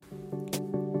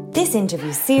This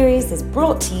interview series is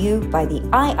brought to you by the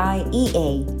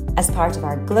IIEA as part of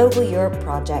our Global Europe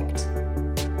project.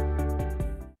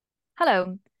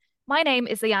 Hello, my name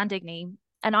is Leanne Digney,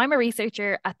 and I'm a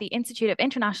researcher at the Institute of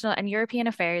International and European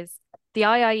Affairs, the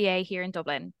IIEA here in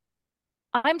Dublin.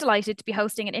 I'm delighted to be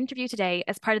hosting an interview today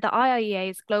as part of the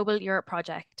IIEA's Global Europe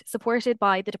project, supported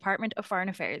by the Department of Foreign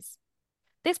Affairs.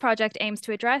 This project aims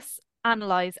to address,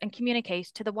 analyse, and communicate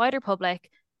to the wider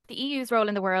public the EU's role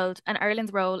in the world and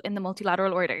Ireland's role in the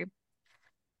multilateral order.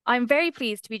 I'm very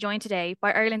pleased to be joined today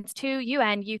by Ireland's two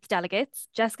UN youth delegates,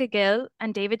 Jessica Gill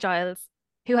and David Giles,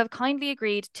 who have kindly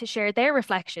agreed to share their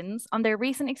reflections on their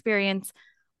recent experience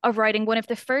of writing one of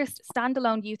the first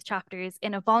standalone youth chapters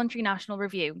in a voluntary national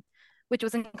review, which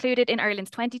was included in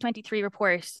Ireland's 2023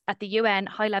 report at the UN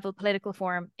High-Level Political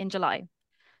Forum in July.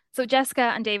 So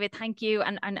Jessica and David, thank you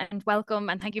and welcome,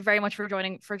 and thank you very much for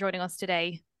joining us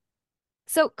today.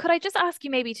 So could I just ask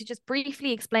you maybe to just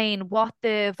briefly explain what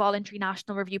the voluntary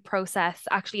national review process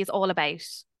actually is all about?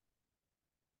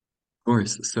 Of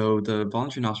course. So the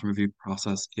voluntary national review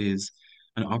process is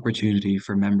an opportunity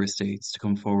for member states to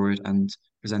come forward and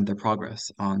present their progress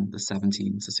on the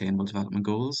 17 Sustainable Development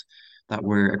Goals that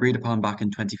were agreed upon back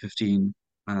in 2015,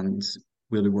 and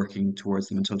we'll be working towards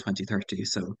them until 2030.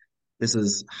 So this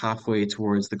is halfway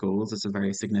towards the goals. It's a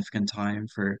very significant time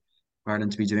for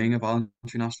Ireland to be doing a voluntary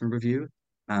national review,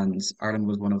 and Ireland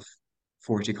was one of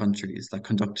 40 countries that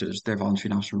conducted their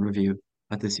voluntary national review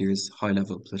at this year's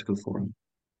high-level political forum.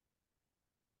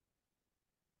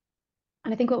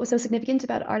 And I think what was so significant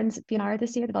about Ireland's VNR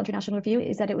this year, the Voluntary National Review,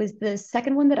 is that it was the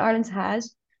second one that Ireland's had,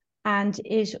 and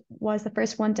it was the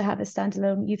first one to have a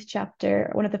standalone youth chapter,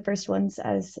 one of the first ones,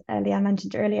 as Leanne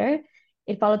mentioned earlier.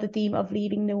 It followed the theme of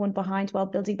leaving no one behind while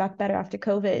building back better after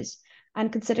COVID. And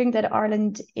considering that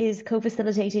Ireland is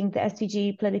co-facilitating the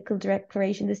SDG political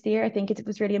declaration this year, I think it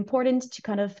was really important to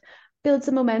kind of build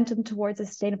some momentum towards the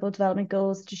Sustainable Development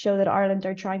Goals to show that Ireland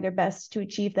are trying their best to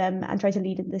achieve them and try to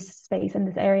lead in this space and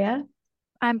this area.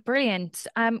 Brilliant.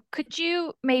 Could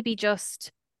you maybe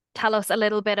just tell us a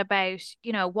little bit about,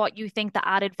 what you think the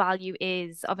added value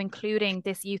is of including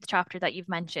this youth chapter that you've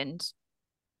mentioned?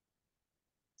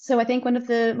 So I think one of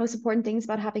the most important things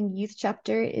about having a youth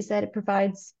chapter is that it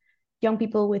provides young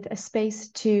people with a space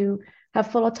to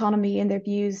have full autonomy in their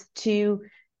views, to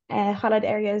highlight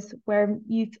areas where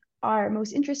youth are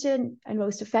most interested and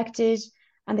most affected,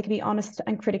 and they can be honest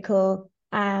and critical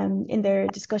in their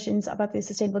discussions about the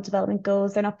Sustainable Development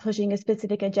Goals. They're not pushing a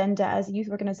specific agenda as a youth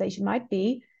organisation might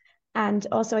be. And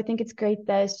also, I think it's great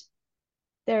that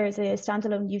there is a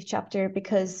standalone youth chapter,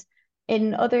 because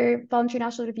in other voluntary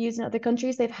national reviews in other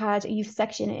countries, they've had a youth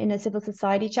section in a civil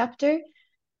society chapter.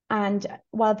 And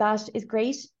while that is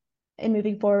great in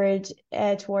moving forward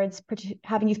towards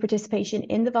having youth participation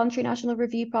in the voluntary national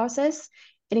review process,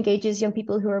 it engages young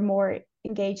people who are more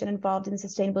engaged and involved in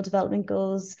Sustainable Development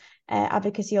Goals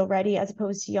advocacy already, as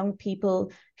opposed to young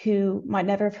people who might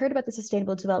never have heard about the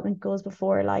Sustainable Development Goals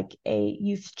before, like a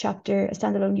youth chapter, a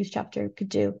standalone youth chapter could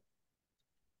do.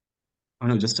 I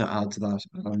know, just to add to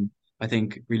that, I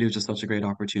think really it was just such a great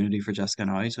opportunity for Jessica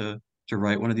and I to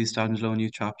write one of these standalone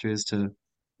youth chapters, to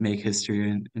make history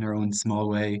in our own small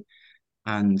way.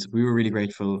 And we were really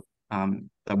grateful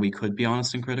that we could be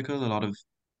honest and critical. A lot of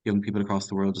young people across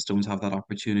the world just don't have that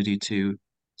opportunity to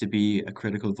be a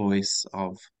critical voice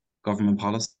of government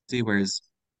policy, whereas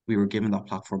we were given that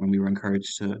platform and we were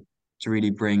encouraged to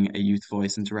really bring a youth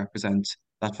voice and to represent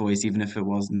that voice, even if it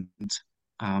wasn't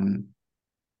um,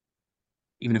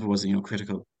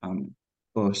 critical.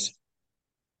 But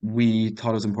we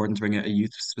thought it was important to bring a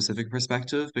youth specific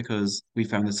perspective, because we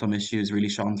found that some issues really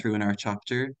shone through in our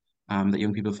chapter that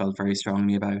young people felt very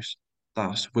strongly about,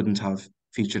 that wouldn't have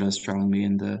featured as strongly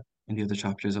in the other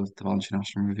chapters of the Voluntary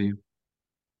National Review.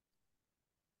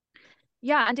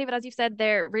 Yeah, and David, as you've said,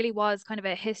 there really was kind of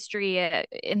a history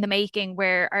in the making,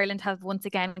 where Ireland have once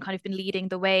again kind of been leading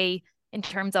the way in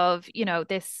terms of,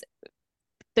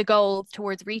 the goals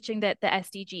towards reaching the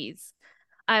SDGs.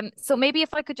 So maybe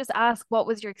if I could just ask, what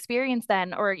was your experience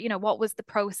then, or, what was the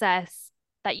process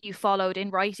that you followed in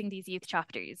writing these youth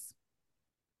chapters?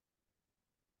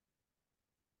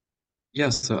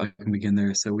 Yes, so I can begin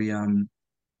there. So we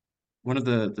one of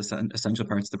the essential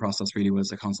parts of the process really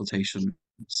was a consultation.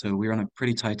 So we were on a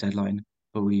pretty tight deadline,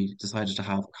 but we decided to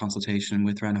have a consultation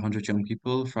with around 100 young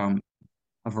people from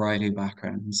a variety of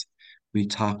backgrounds. We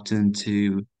tapped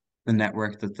into the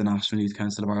network that the National Youth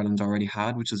Council of Ireland already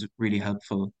had, which is really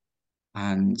helpful.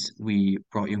 And we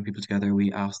brought young people together.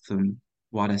 We asked them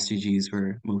what SDGs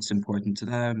were most important to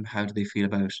them, how do they feel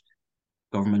about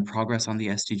government progress on the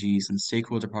SDGs and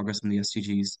stakeholder progress on the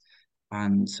SDGs.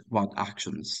 and what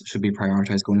actions should be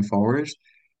prioritized going forward.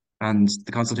 And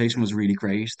the consultation was really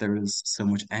great. There was so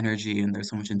much energy and there's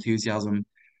so much enthusiasm,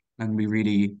 and we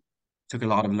really took a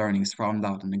lot of learnings from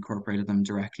that and incorporated them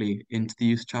directly into the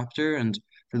youth chapter. And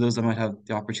for those that might have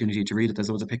the opportunity to read it, there's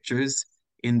loads of pictures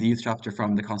in the youth chapter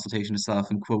from the consultation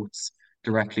itself and quotes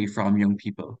directly from young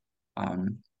people,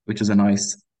 which is a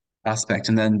nice aspect.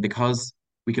 And then because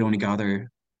we could only gather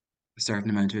a certain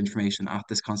amount of information at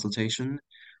this consultation,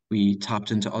 we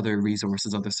tapped into other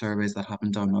resources, other surveys that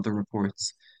haven't done, other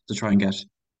reports to try and get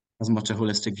as much a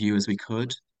holistic view as we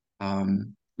could.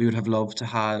 We would have loved to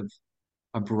have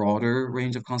a broader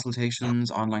range of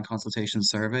consultations, online consultation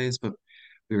surveys, but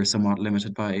we were somewhat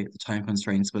limited by the time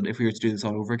constraints. But if we were to do this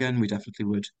all over again, we definitely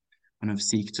would kind of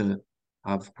seek to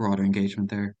have broader engagement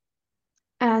there.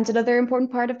 And another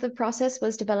important part of the process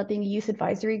was developing a youth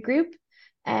advisory group,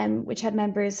 which had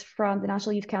members from the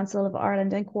National Youth Council of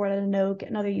Ireland and Comhairle na nÓg,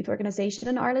 another youth organisation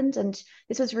in Ireland. And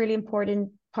this was a really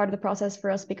important part of the process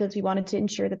for us because we wanted to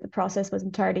ensure that the process was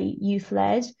entirely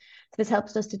youth-led. So this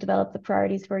helps us to develop the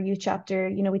priorities for our youth chapter.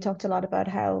 You know, we talked a lot about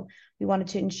how we wanted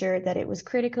to ensure that it was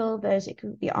critical, that it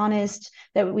could be honest,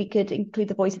 that we could include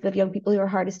the voices of young people who are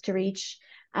hardest to reach.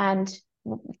 And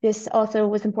this also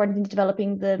was important in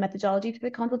developing the methodology for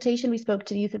the consultation. We spoke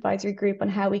to the youth advisory group on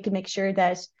how we could make sure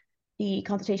that the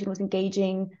consultation was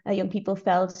engaging, young people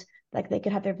felt like they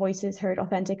could have their voices heard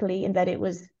authentically, and that it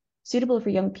was suitable for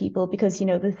young people, because you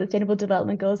know the sustainable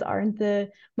development goals aren't the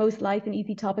most light and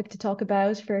easy topic to talk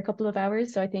about for a couple of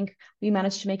hours. So I think we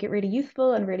managed to make it really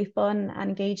youthful and really fun and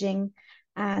engaging.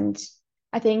 And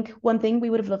I think one thing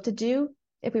we would have loved to do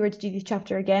if we were to do youth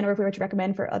chapter again, or if we were to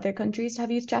recommend for other countries to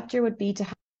have youth chapter, would be to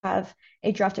have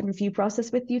a draft and review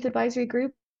process with the youth advisory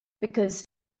group, because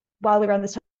while we were on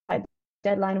this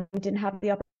deadline, we didn't have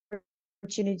the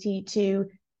opportunity to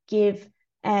give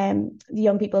the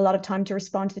young people a lot of time to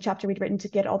respond to the chapter we'd written, to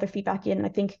get all their feedback in. And I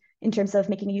think in terms of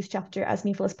making a youth chapter as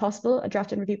meaningful as possible, a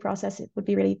draft and review process would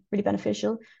be really, really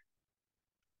beneficial.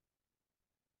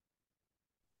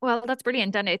 Well, that's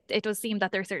brilliant. And it does seem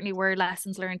that there certainly were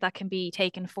lessons learned that can be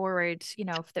taken forward, you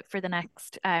know, for the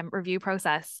next review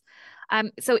process.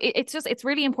 So it's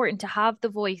really important to have the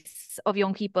voice of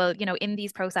young people, you know, in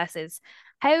these processes.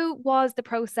 How was the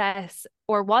process,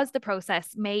 or was the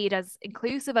process made as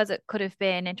inclusive as it could have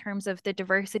been in terms of the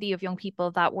diversity of young people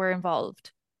that were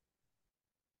involved?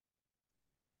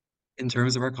 In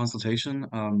terms of our consultation,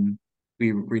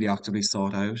 we really actively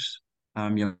sought out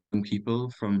young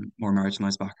people from more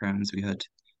marginalized backgrounds. We had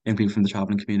young people from the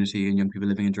traveling community and young people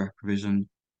living in direct provision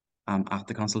at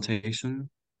the consultation.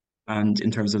 And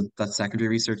in terms of that secondary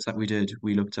research that we did,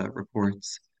 we looked at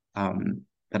reports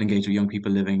that engage with young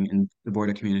people living in the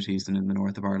border communities and in the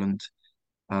north of Ireland.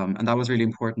 And that was really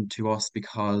important to us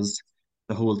because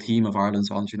the whole theme of Ireland's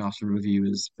Voluntary National Review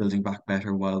is building back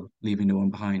better while leaving no one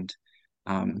behind.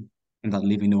 Um, and that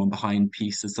leaving no one behind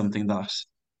piece is something that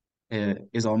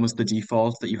is almost the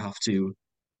default that you have to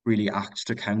really act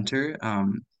to counter,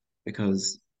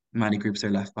 because many groups are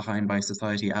left behind by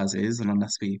society as is, and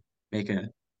unless we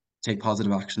take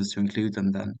positive actions to include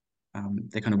them, then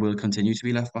they kind of will continue to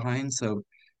be left behind. So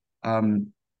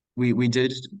we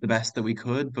did the best that we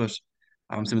could, but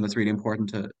something that's really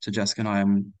important to Jessica and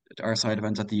I, our side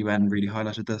event at the UN really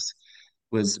highlighted this,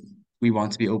 was we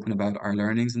want to be open about our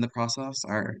learnings in the process.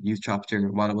 Our youth chapter,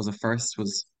 while it was a first,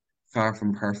 was far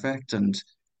from perfect, and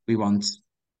we want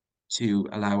to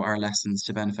allow our lessons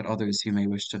to benefit others who may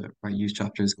wish to write youth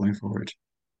chapters going forward.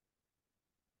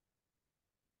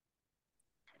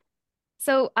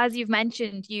 So as you've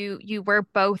mentioned, you were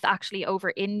both actually over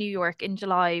in New York in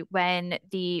July when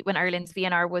Ireland's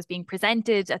VNR was being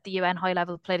presented at the UN High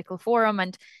Level Political Forum,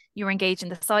 and you were engaged in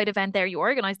the side event there. You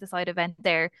organised the side event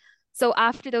there. So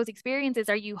after those experiences,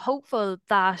 are you hopeful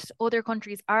that other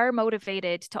countries are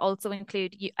motivated to also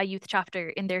include a youth chapter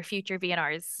in their future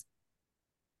VNRs?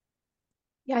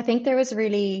 Yeah, I think it was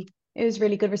really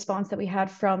good response that we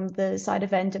had from the side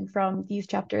event and from the youth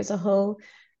chapter as a whole.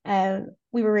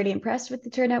 We were really impressed with the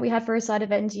turnout we had for a side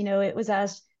event. You know, it was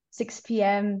at 6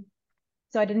 p.m.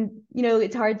 So I didn't, you know,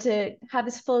 it's hard to have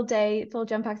this full day, full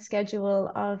jam-packed schedule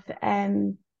of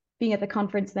being at the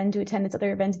conference, then to attend this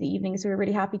other event in the evening. So we're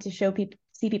really happy to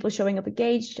see people showing up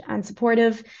engaged and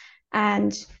supportive.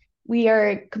 And we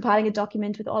are compiling a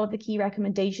document with all of the key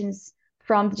recommendations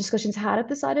from the discussions had at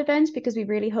the side event, because we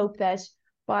really hope that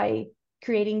by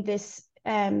creating this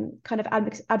kind of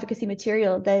advocacy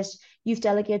material, that youth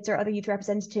delegates or other youth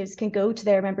representatives can go to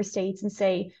their member states and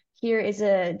say, here is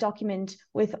a document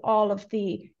with all of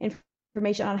the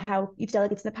information on how youth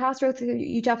delegates in the past wrote through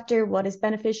youth chapter, what is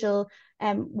beneficial,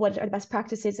 what are the best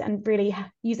practices, and really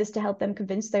use this to help them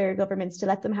convince their governments to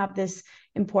let them have this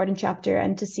important chapter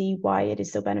and to see why it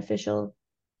is so beneficial.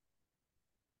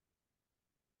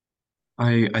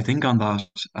 I think on that,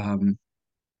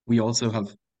 we also have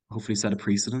hopefully set a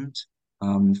precedent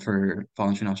for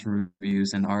voluntary national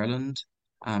reviews in Ireland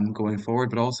going forward,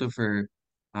 but also for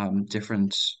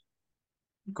different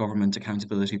government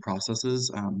accountability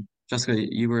processes. Jessica,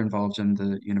 you were involved in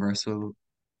the Universal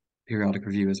Periodic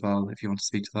Review as well, if you want to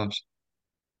speak to that.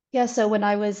 Yeah, so when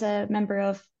I was a member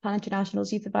of Plan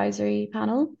International's Youth Advisory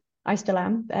Panel, I still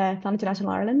am, Plan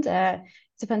International Ireland.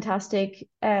 It's a fantastic,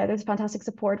 there's fantastic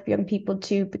support for young people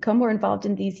to become more involved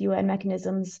in these UN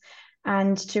mechanisms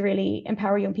and to really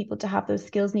empower young people to have those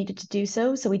skills needed to do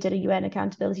so. So we did a UN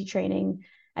accountability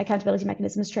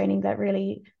mechanisms training that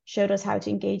really showed us how to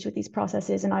engage with these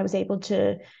processes. And I was able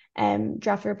to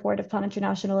draft a report of Plan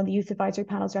International and the Youth Advisory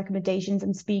Panel's recommendations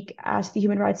and speak at the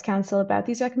Human Rights Council about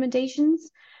these recommendations.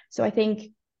 So I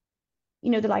think,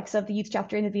 the likes of the youth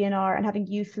chapter in the VNR and having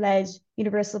youth-led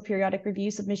universal periodic review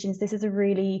submissions, this is a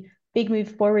really big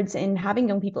move forwards in having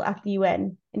young people at the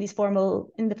UN in these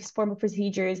formal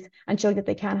procedures and showing that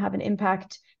they can have an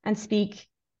impact and speak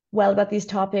well about these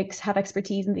topics, have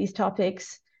expertise in these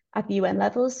topics at the UN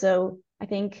level. So I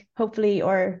think hopefully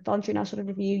our voluntary national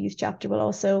review youth chapter will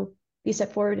also be a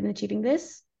step forward in achieving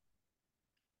this.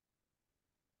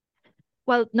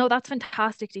 Well, no, that's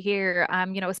fantastic to hear,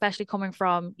 especially coming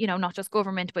from, not just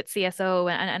government, but CSO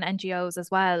and NGOs as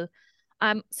well.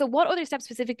 So what other steps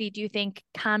specifically do you think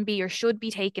can be or should be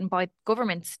taken by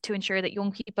governments to ensure that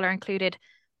young people are included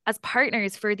as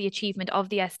partners for the achievement of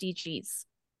the SDGs?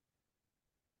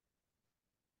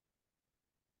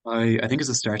 I think as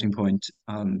a starting point,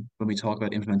 when we talk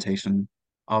about implementation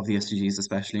of the SDGs,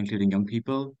 especially including young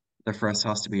people, there first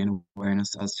has to be an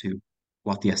awareness as to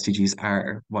what the SDGs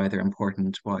are, why they're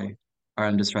important, why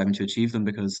Ireland is striving to achieve them,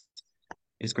 because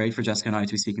it's great for Jessica and I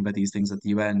to be speaking about these things at the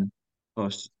UN,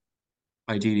 but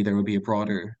ideally there would be a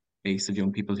broader base of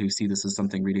young people who see this as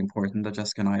something really important that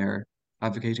Jessica and I are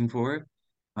advocating for.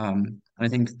 And I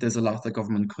think there's a lot that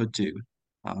government could do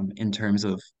in terms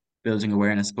of building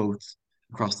awareness both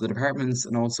across the departments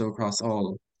and also across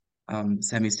all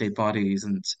semi-state bodies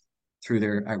and through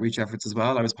their outreach efforts as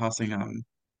well. I was passing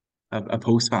a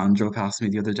post van drove past me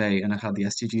the other day and it had the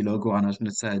SDG logo on it and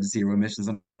it said zero emissions.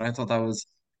 And I thought that was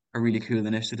a really cool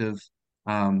initiative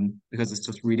because it's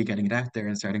just really getting it out there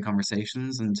and starting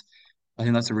conversations. And I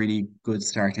think that's a really good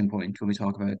starting point when we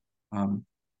talk about um,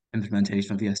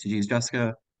 implementation of the SDGs.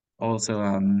 Jessica,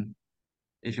 also,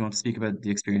 if you want to speak about the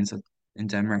experience in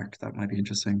Denmark, that might be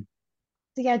interesting.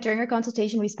 So yeah, during our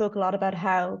consultation, we spoke a lot about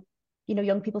how,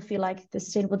 young people feel like the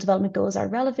Sustainable Development Goals are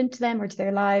relevant to them or to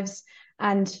their lives.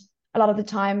 And a lot of the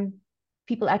time,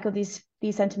 people echo these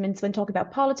sentiments when talking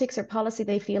about politics or policy.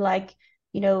 They feel like,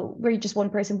 we're just one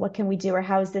person. What can we do? Or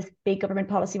how is this big government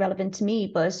policy relevant to me?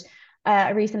 But I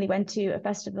recently went to a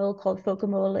festival called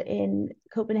Folkemol in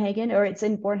Copenhagen, or it's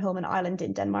in Bornholm Island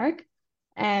in Denmark.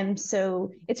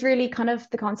 So it's really kind of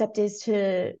the concept is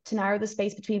to narrow the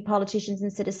space between politicians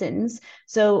and citizens.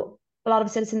 So a lot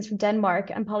of citizens from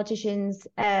Denmark and politicians,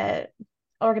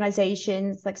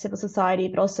 organizations like civil society,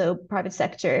 but also private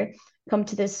sector, come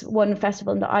to this one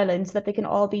festival in the island so that they can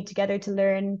all be together to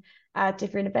learn at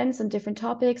different events on different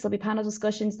topics. There'll be panel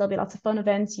discussions, there'll be lots of fun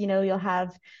events. You'll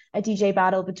have a DJ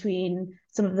battle between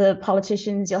some of the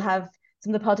politicians, you'll have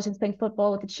some of the politicians playing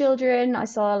football with the children. I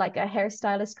saw like a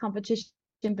hairstylist competition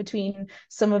between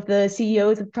some of the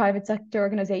CEOs of private sector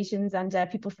organizations and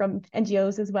people from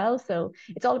NGOs as well. So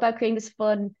it's all about creating this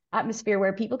fun atmosphere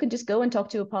where people can just go and talk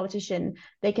to a politician.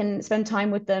 They can spend time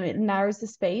with them. It narrows the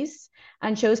space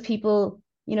and shows people,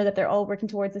 that they're all working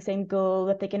towards the same goal,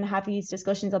 that they can have these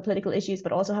discussions on political issues,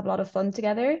 but also have a lot of fun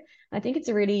together. And I think it's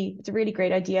a really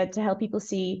great idea to help people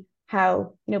see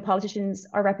how, politicians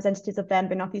are representatives of them.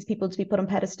 They're not these people to be put on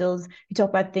pedestals who talk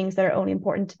about things that are only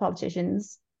important to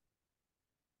politicians.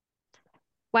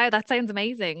 Wow, that sounds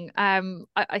amazing.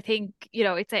 I think,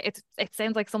 it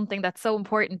sounds like something that's so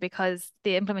important because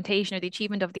the implementation or the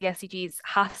achievement of the SDGs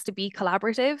has to be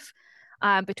collaborative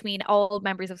between all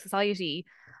members of society.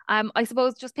 I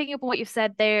suppose just picking up on what you've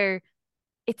said there,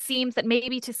 it seems that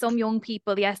maybe to some young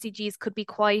people, the SDGs could be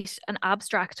quite an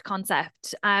abstract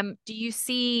concept. Do you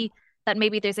see that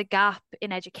maybe there's a gap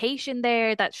in education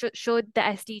there that should the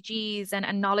SDGs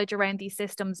and knowledge around these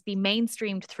systems be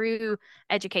mainstreamed through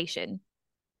education?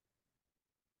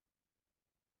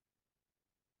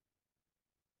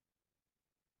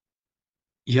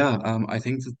 Yeah, I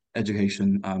think that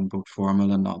education, both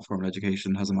formal and non-formal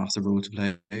education, has a massive role to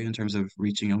play in terms of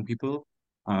reaching young people.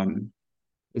 Um,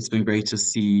 it's been great to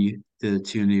see the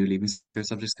two new Leaving Cert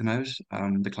subjects come out,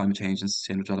 the climate change and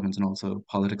sustainable development, and also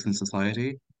politics and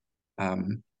society.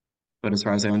 Um, but as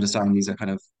far as I understand, these are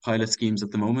kind of pilot schemes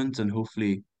at the moment, and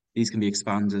hopefully these can be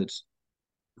expanded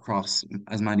across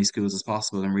as many schools as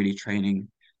possible and really training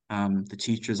the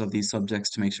teachers of these subjects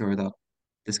to make sure that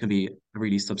this can be a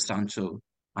really substantial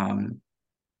um,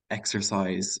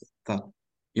 exercise that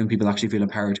young people actually feel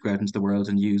empowered to go out into the world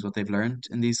and use what they've learned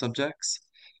in these subjects.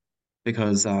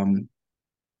 Because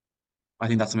I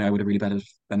think that's something I would have really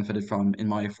benefited from in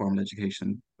my formal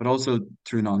education, but also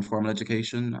through non-formal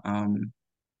education.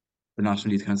 The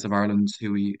National Youth Council of Ireland,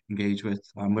 who we engage with,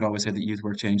 would always say that youth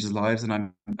work changes lives, and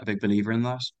I'm a big believer in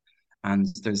that. And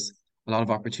there's a lot of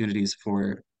opportunities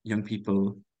for young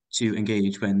people to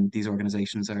engage when these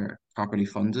organizations are properly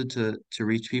funded to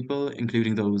reach people,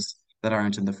 including those that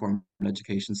aren't in the formal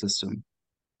education system.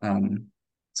 Um,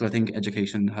 so I think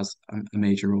education has a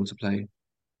major role to play.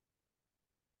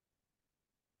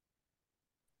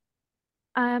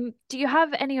 Do you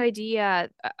have any idea,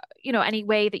 any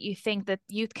way that you think that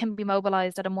youth can be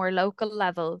mobilized at a more local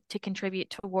level to contribute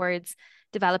towards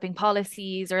developing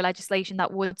policies or legislation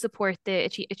that would support the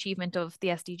achievement of the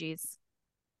SDGs?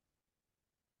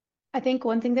 I think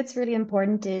one thing that's really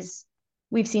important is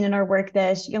we've seen in our work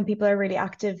that young people are really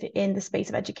active in the space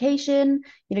of education.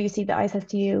 You see the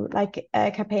ISSTU like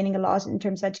campaigning a lot in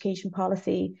terms of education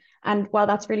policy. And while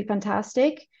that's really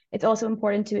fantastic, it's also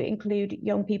important to include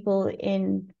young people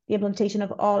in the implementation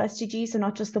of all SDGs, so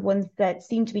not just the ones that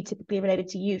seem to be typically related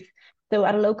to youth. So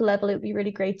at a local level, it would be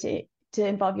really great to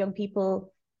involve young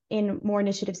people in more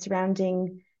initiatives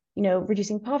surrounding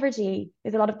reducing poverty.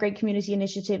 There's a lot of great community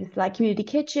initiatives like community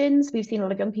kitchens. We've seen a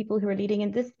lot of young people who are leading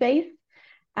in this space.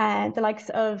 And the likes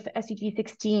of SDG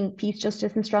 16, peace,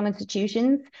 justice, and strong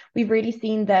institutions. We've really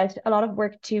seen that a lot of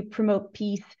work to promote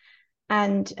peace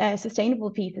and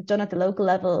sustainable peace is done at the local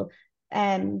level.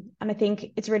 And I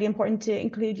think it's really important to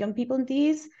include young people in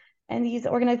these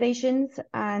organizations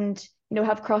and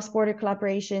have cross-border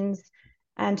collaborations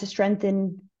and to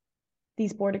strengthen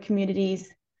these border communities.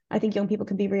 I think young people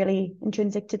can be really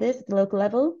intrinsic to this at the local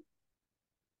level.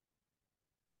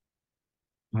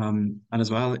 And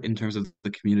as well, in terms of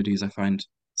the communities, I find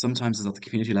sometimes is at the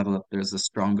community level that there's a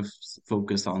stronger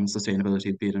focus on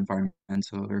sustainability, be it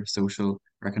environmental or social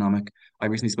or economic. I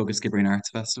recently spoke at Skibbereen Arts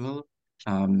Festival,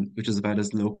 which is about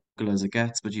as local as it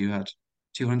gets, but you had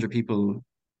 200 people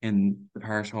in the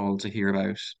parish hall to hear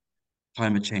about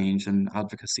climate change and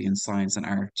advocacy and science and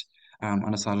art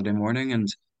on a Saturday morning. And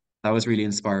that was really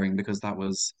inspiring because that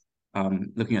was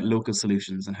looking at local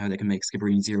solutions and how they can make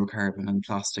Skibbereen zero carbon and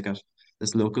plastic at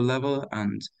this local level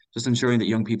and just ensuring that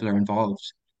young people are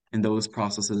involved in those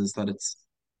processes, that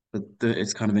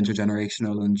it's kind of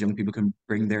intergenerational and young people can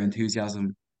bring their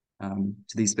enthusiasm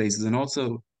to these spaces. And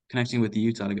also connecting with the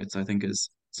youth delegates, I think, is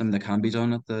something that can be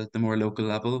done at the more local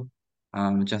level.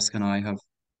 Jessica and I have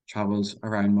travelled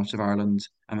around much of Ireland,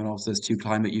 and then also there's two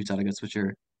climate youth delegates which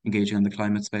are engaging in the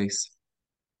climate space.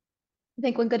 I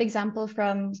think one good example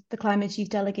from the climate youth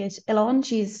delegate, Elon,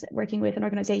 she's working with an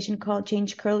organization called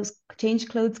Change Clothes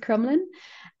Crumlin,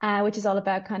 which is all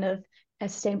about kind of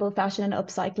sustainable fashion and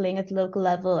upcycling at the local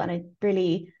level. And it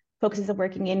really focuses on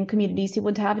working in communities who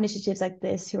wouldn't have initiatives like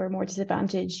this, who are more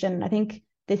disadvantaged. And I think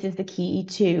this is the key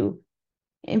to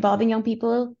involving young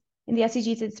people in the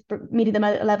SDGs. It's meeting them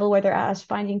at a level where they're at,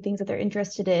 finding things that they're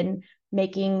interested in,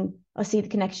 making us see the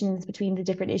connections between the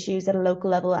different issues at a local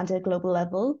level and at a global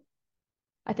level.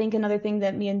 I think another thing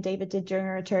that me and David did during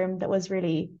our term that was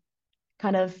really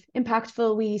kind of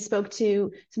impactful, we spoke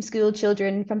to some school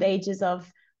children from the ages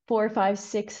of 4, 5,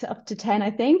 6 up to 10,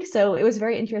 I think. So it was a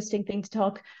very interesting thing to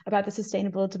talk about the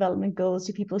sustainable development goals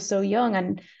to people so young.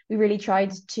 And we really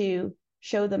tried to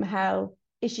show them how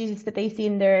issues that they see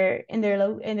in their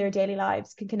daily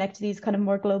lives can connect to these kind of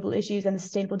more global issues and the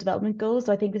sustainable development goals.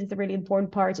 So I think this is a really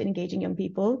important part in engaging young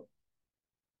people.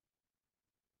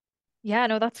 Yeah,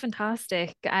 no, that's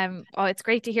fantastic. Oh, it's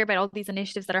great to hear about all these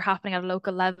initiatives that are happening at a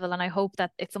local level, and I hope that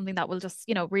it's something that will just,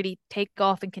 really take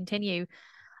off and continue.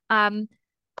 Um,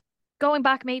 Going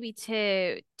back maybe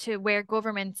to where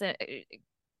governments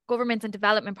and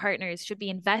development partners should be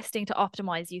investing to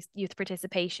optimize youth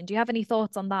participation. Do you have any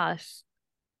thoughts on that?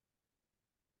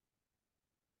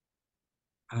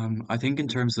 I think in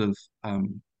terms of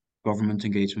government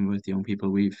engagement with young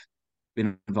people, we've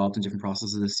been involved in different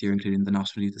processes this year, including the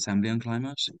National Youth Assembly on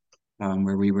Climate,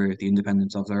 where we were the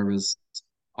independent observers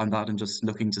on that and just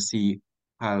looking to see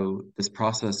how this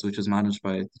process, which was managed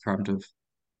by the Department of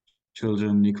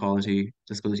children, equality,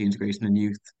 disability integration and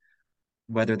youth,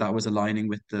 whether that was aligning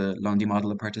with the Lundy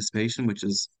model of participation, which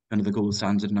is kind of the gold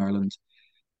standard in Ireland.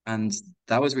 And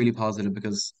that was really positive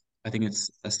because I think it's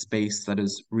a space that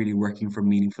is really working for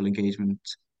meaningful engagement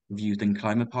of youth in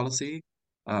climate policy.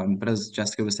 But as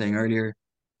Jessica was saying earlier,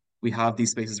 we have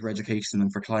these spaces for education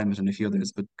and for climate and a few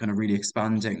others, but kind of really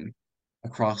expanding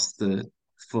across the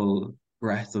full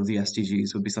breadth of the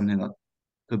SDGs would be something that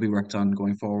could be worked on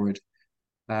going forward.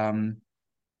 Um,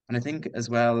 and I think as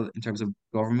well, in terms of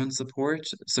government support,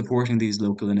 supporting these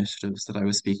local initiatives that I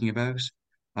was speaking about,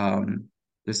 um,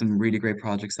 there's some really great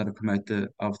projects that have come out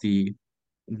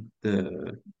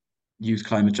the Youth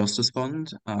Climate Justice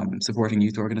Fund, supporting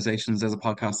youth organizations. There's a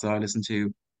podcast that I listen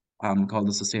to, called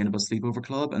the Sustainable Sleepover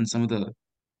Club, and some of the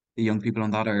young people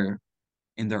on that are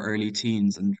in their early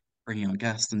teens and bringing on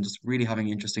guests and just really having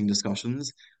interesting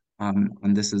discussions.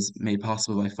 And this is made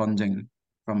possible by funding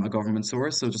from a government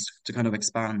source. So just to kind of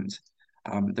expand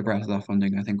the breadth of that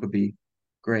funding, I think would be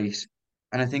great.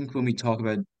 And I think when we talk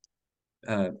about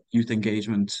youth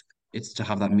engagement, it's to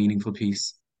have that meaningful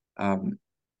piece. Um,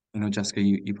 Jessica,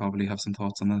 you probably have some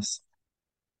thoughts on this.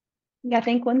 Yeah, I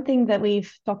think one thing that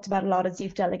we've talked about a lot as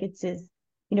youth delegates is,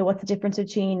 what's the difference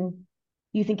between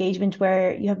youth engagement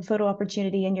where you have a photo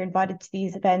opportunity and you're invited to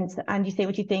these events and you say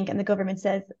what you think and the government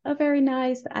says, oh, very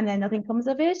nice, and then nothing comes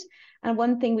of it. And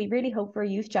one thing we really hope for a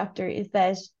youth chapter is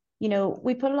that,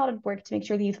 we put a lot of work to make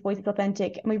sure the youth voice is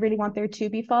authentic, and we really want there to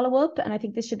be follow-up. And I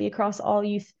think this should be across all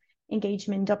youth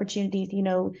engagement opportunities.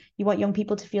 You want young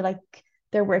people to feel like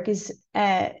their work is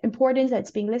important, that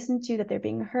it's being listened to, that they're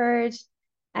being heard,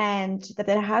 and that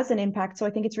it has an impact. So I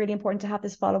think it's really important to have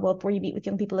this follow-up where you meet with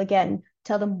young people again,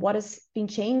 tell them what has been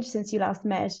changed since you last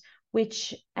met,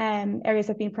 which areas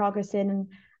have been progress in,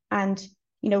 and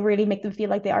really make them feel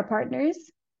like they are partners.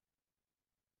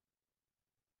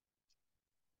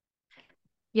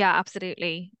 Yeah,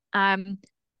 absolutely. Yeah,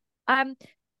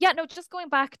 no, just going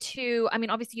back to, I mean,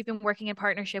 obviously you've been working in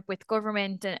partnership with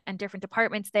government and different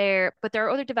departments there, but there are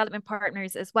other development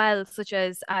partners as well, such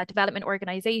as development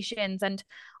organizations. And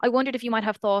I wondered if you might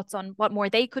have thoughts on what more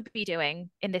they could be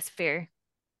doing in this sphere.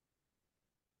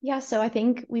 Yeah, so I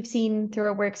think we've seen through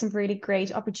our work some really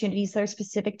great opportunities that are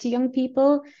specific to young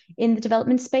people in the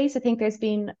development space. I think there's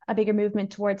been a bigger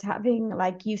movement towards having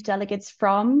like youth delegates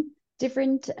from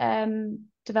different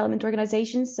development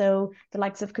organizations. So the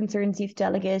likes of Concerns Youth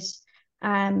Delegate,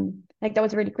 like that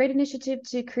was a really great initiative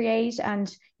to create.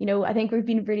 And, I think we've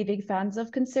been really big fans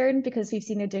of Concern because we've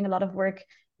seen they're doing a lot of work,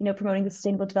 promoting the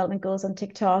Sustainable Development Goals on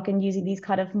TikTok and using these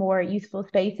kind of more youthful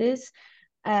spaces.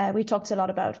 We talked a lot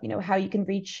about, how you can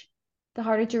reach the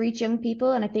harder to reach young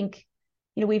people. And I think,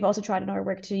 we've also tried in our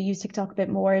work to use TikTok a bit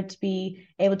more to be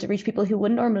able to reach people who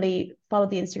wouldn't normally follow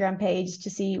the Instagram page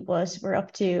to see what we're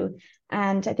up to.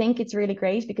 And I think it's really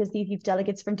great because these youth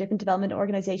delegates from different development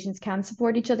organizations can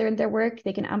support each other in their work.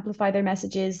 They can amplify their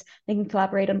messages. They can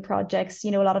collaborate on projects.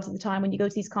 A lot of the time when you go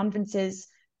to these conferences,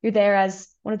 you're there as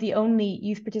one of the only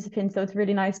youth participants. So it's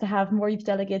really nice to have more youth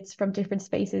delegates from different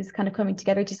spaces kind of coming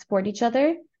together to support each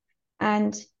other.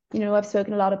 And, I've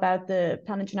spoken a lot about the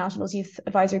Plan International's Youth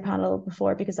Advisory Panel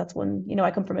before because that's one,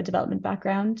 I come from a development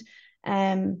background.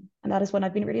 And that is one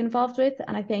I've been really involved with.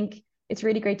 And I think it's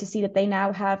really great to see that they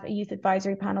now have a youth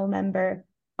advisory panel member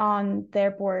on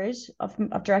their board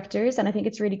of directors. And I think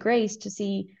it's really great to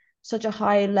see such a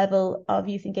high level of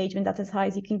youth engagement that's as high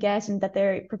as you can get, and that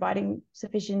they're providing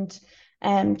sufficient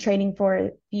training for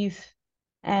youth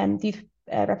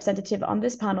representative on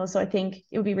this panel. So I think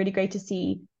it would be really great to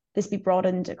see this be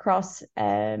broadened across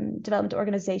development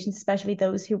organizations, especially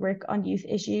those who work on youth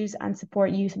issues and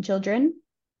support youth and children.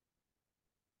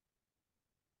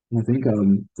 I think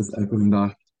just echoing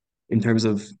that in terms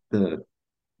of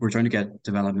we're trying to get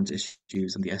development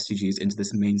issues and the SDGs into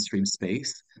this mainstream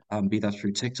space, be that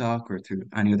through TikTok or through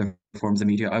any other forms of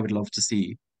media. I would love to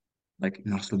see like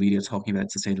national media talking about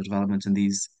sustainable development and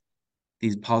these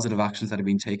positive actions that are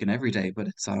being taken every day. But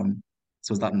it's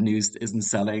so that news isn't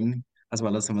selling as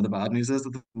well as some of the bad news is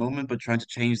at the moment, but trying to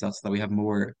change that so that we have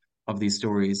more of these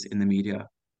stories in the media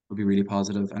would be really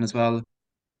positive. And as well,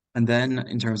 and then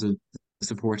in terms of the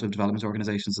support of development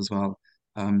organizations as well,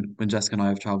 when Jessica and I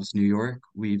have traveled to New York,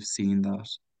 we've seen that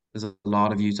there's a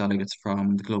lot of youth delegates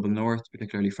from the global north,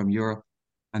 particularly from Europe,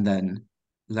 and then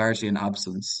largely an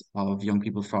absence of young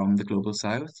people from the global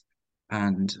south.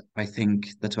 And I think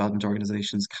the development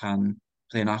organizations can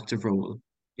play an active role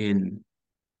in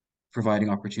providing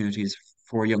opportunities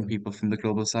for young people from the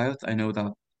global south. I know that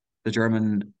the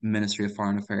German Ministry of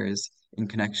Foreign Affairs, in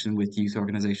connection with youth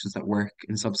organizations that work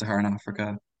in sub-Saharan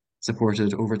Africa,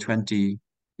 supported over 20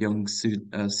 young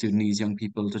Sudanese young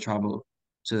people to travel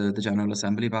to the General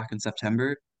Assembly back in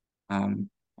September. And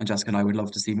Jessica and I would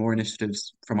love to see more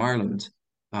initiatives from Ireland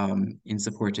in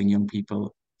supporting young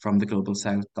people from the Global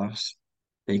South, that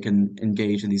they can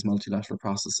engage in these multilateral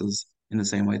processes in the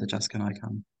same way that Jessica and I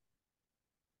can.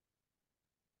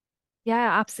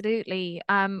 Yeah, absolutely.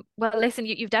 Well, listen,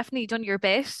 you've definitely done your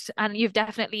bit, and you've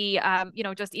definitely,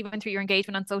 just even through your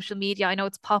engagement on social media, I know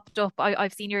it's popped up.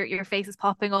 I've seen your faces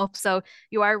popping up, so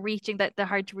you are reaching the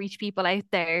hard to reach people out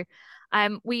there.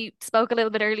 We spoke a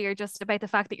little bit earlier just about the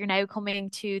fact that you're now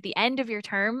coming to the end of your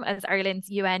term as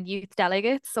Ireland's UN Youth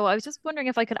Delegate. So I was just wondering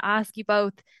if I could ask you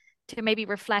both to maybe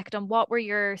reflect on what were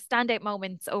your standout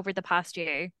moments over the past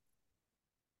year.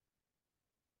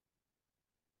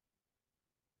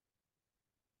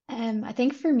 I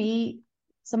think for me,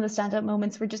 some of the standout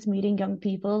moments were just meeting young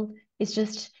people. It's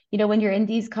just, when you're in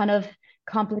these kind of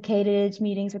complicated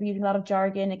meetings where you're using a lot of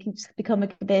jargon, it can just become a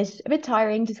bit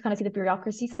tiring to kind of see the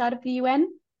bureaucracy side of the UN.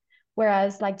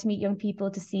 Whereas, like, to meet young people,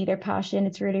 to see their passion,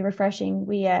 it's really refreshing.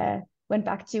 We went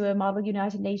back to a Model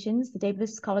United Nations, the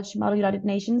Davis College Model United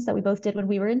Nations, that we both did when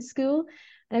we were in school,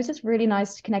 and it was just really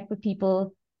nice to connect with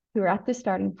people who were at this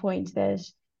starting point that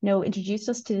introduced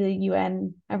us to the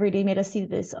UN and really made us see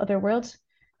this other world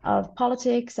of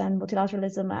politics and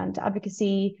multilateralism and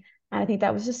advocacy. And I think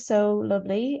that was just so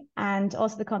lovely. And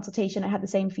also the consultation, I had the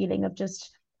same feeling of just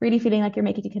really feeling like you're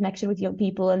making a connection with young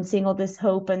people and seeing all this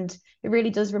hope. And it really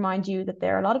does remind you that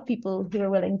there are a lot of people who are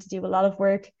willing to do a lot of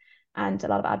work and a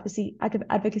lot of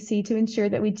advocacy to ensure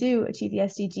that we do achieve the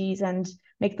SDGs and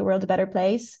make the world a better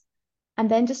place. And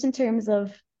then just in terms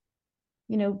of,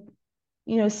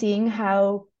 seeing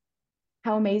how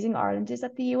amazing Ireland is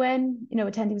at the UN,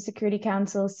 attending the Security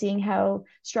Council, seeing how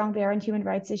strong they are in human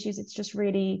rights issues, it's just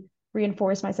really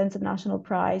reinforced my sense of national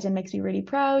pride and makes me really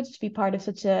proud to be part of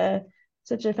such a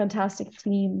fantastic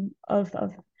team of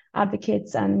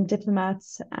advocates and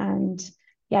diplomats. And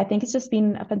yeah, I think it's just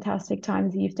been a fantastic time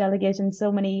as a youth delegate, and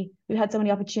we've had so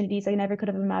mmany opportunities I never could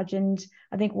have imagined.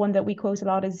 I think one that we quote a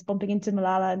lot is bumping into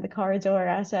Malala in the corridor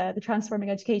at the Transforming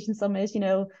Education Summit.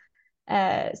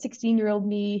 16-year-old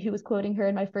me who was quoting her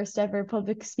in my first ever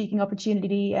public speaking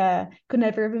opportunity could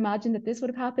never have imagined that this would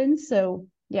have happened. So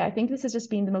yeah, I think this has just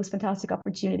been the most fantastic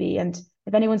opportunity. And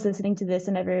if anyone's listening to this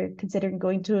and ever considering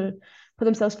going to put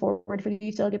themselves forward for the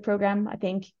youth delegate program, I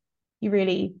think you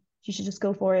should just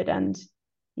go for it. And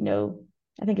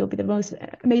I think it'll be the most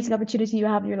amazing opportunity you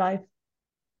have in your life.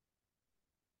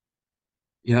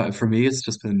 Yeah, for me, it's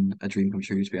just been a dream come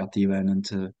true to be at the UN and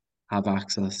to have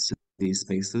access to these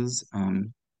spaces.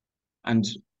 And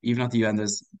even at the UN,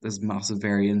 there's massive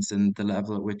variance in the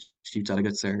level at which youth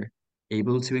delegates are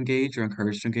able to engage or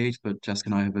encouraged to engage. But Jessica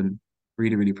and I have been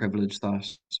really, really privileged that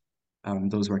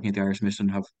those working at the Irish Mission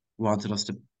have wanted us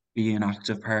to be an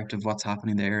active part of what's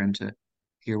happening there and to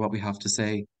hear what we have to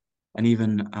say. And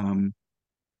even on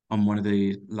one of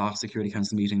the last Security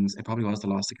Council meetings, it probably was the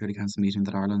last Security Council meeting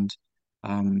that Ireland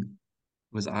um,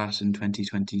 was at in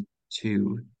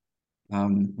 2022,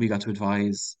 we got to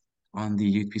advise on the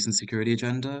youth peace and security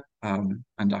agenda, and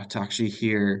to actually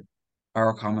hear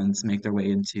our comments make their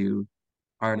way into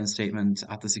Ireland's statement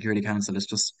at the Security Council.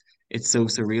 It's so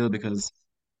surreal, because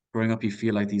growing up you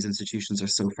feel like these institutions are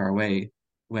so far away,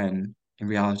 when in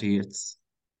reality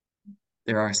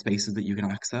there are spaces that you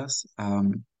can access.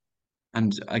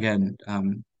 And again,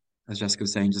 as Jessica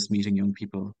was saying, just meeting young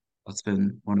people, that's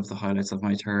been one of the highlights of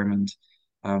my term,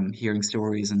 and hearing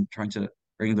stories and trying to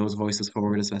bring those voices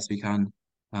forward as best we can,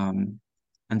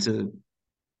 and to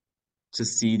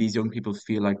see these young people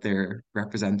feel like they're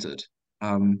represented.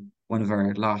 One of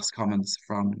our last comments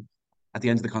from at the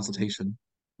end of the consultation,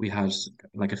 we had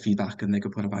like a feedback, and they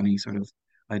could put up any sort of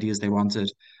ideas they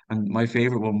wanted. And my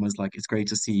favorite one was like, it's great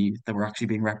to see that we're actually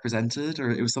being represented,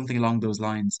 or it was something along those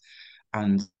lines.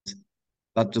 And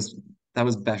that just that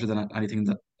was better than anything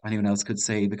that anyone else could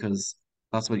say, because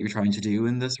that's what you're trying to do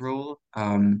in this role.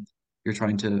 You're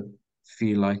trying to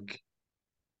feel like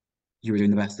you're doing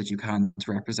the best that you can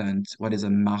to represent what is a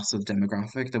massive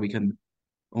demographic that we can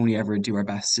only ever do our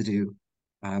best to do.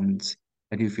 And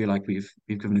I do feel like we've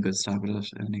given a good stab at it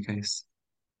in any case.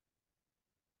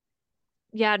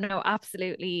 Yeah, no,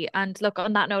 absolutely. And look,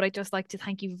 on that note, I'd just like to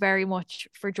thank you very much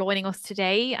for joining us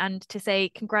today, and to say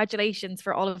congratulations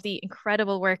for all of the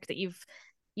incredible work that you've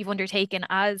undertaken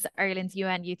as Ireland's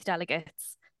UN Youth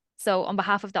Delegates. So on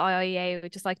behalf of the IIEA, I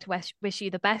would just like to wish you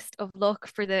the best of luck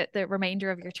for the remainder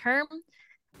of your term.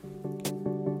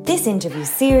 This interview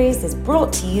series is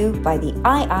brought to you by the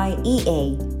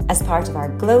IIEA as part of our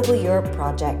Global Europe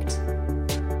project.